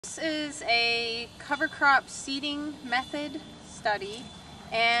This is a cover crop seeding method study,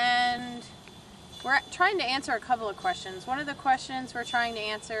 and we're trying to answer a couple of questions. One of the questions we're trying to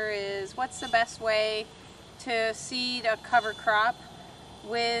answer is what's the best way to seed a cover crop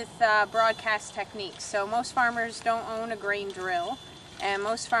with broadcast techniques. So most farmers don't own a grain drill, and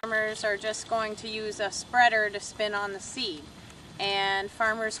most farmers are just going to use a spreader to spin on the seed. And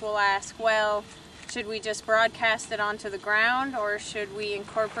farmers will ask, well, should we just broadcast it onto the ground, or should we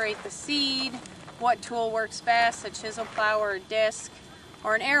incorporate the seed? What tool works best, a chisel plow or a disc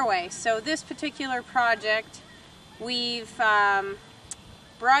or an airway? So this particular project, we've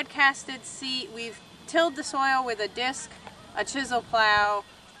broadcasted seed, we've tilled the soil with a disc, a chisel plow,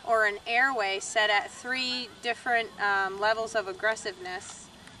 or an airway set at 3 different levels of aggressiveness,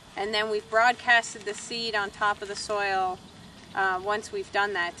 and then we've broadcasted the seed on top of the soil once we've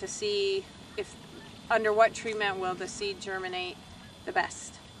done that to see if under what treatment will the seed germinate the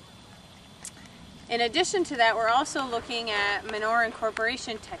best. In addition to that, we're also looking at manure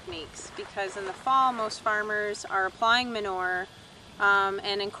incorporation techniques, because in the fall most farmers are applying manure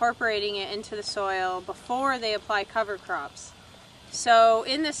and incorporating it into the soil before they apply cover crops. So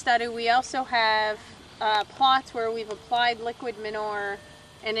in this study we also have plots where we've applied liquid manure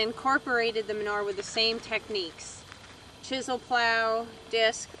and incorporated the manure with the same techniques: chisel plow,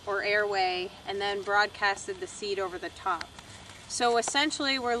 disc, or airway, and then broadcasted the seed over the top. So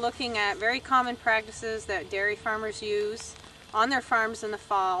essentially we're looking at very common practices that dairy farmers use on their farms in the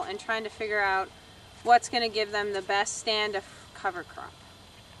fall and trying to figure out what's going to give them the best stand of cover crop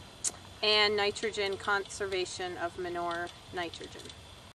and nitrogen conservation of manure nitrogen.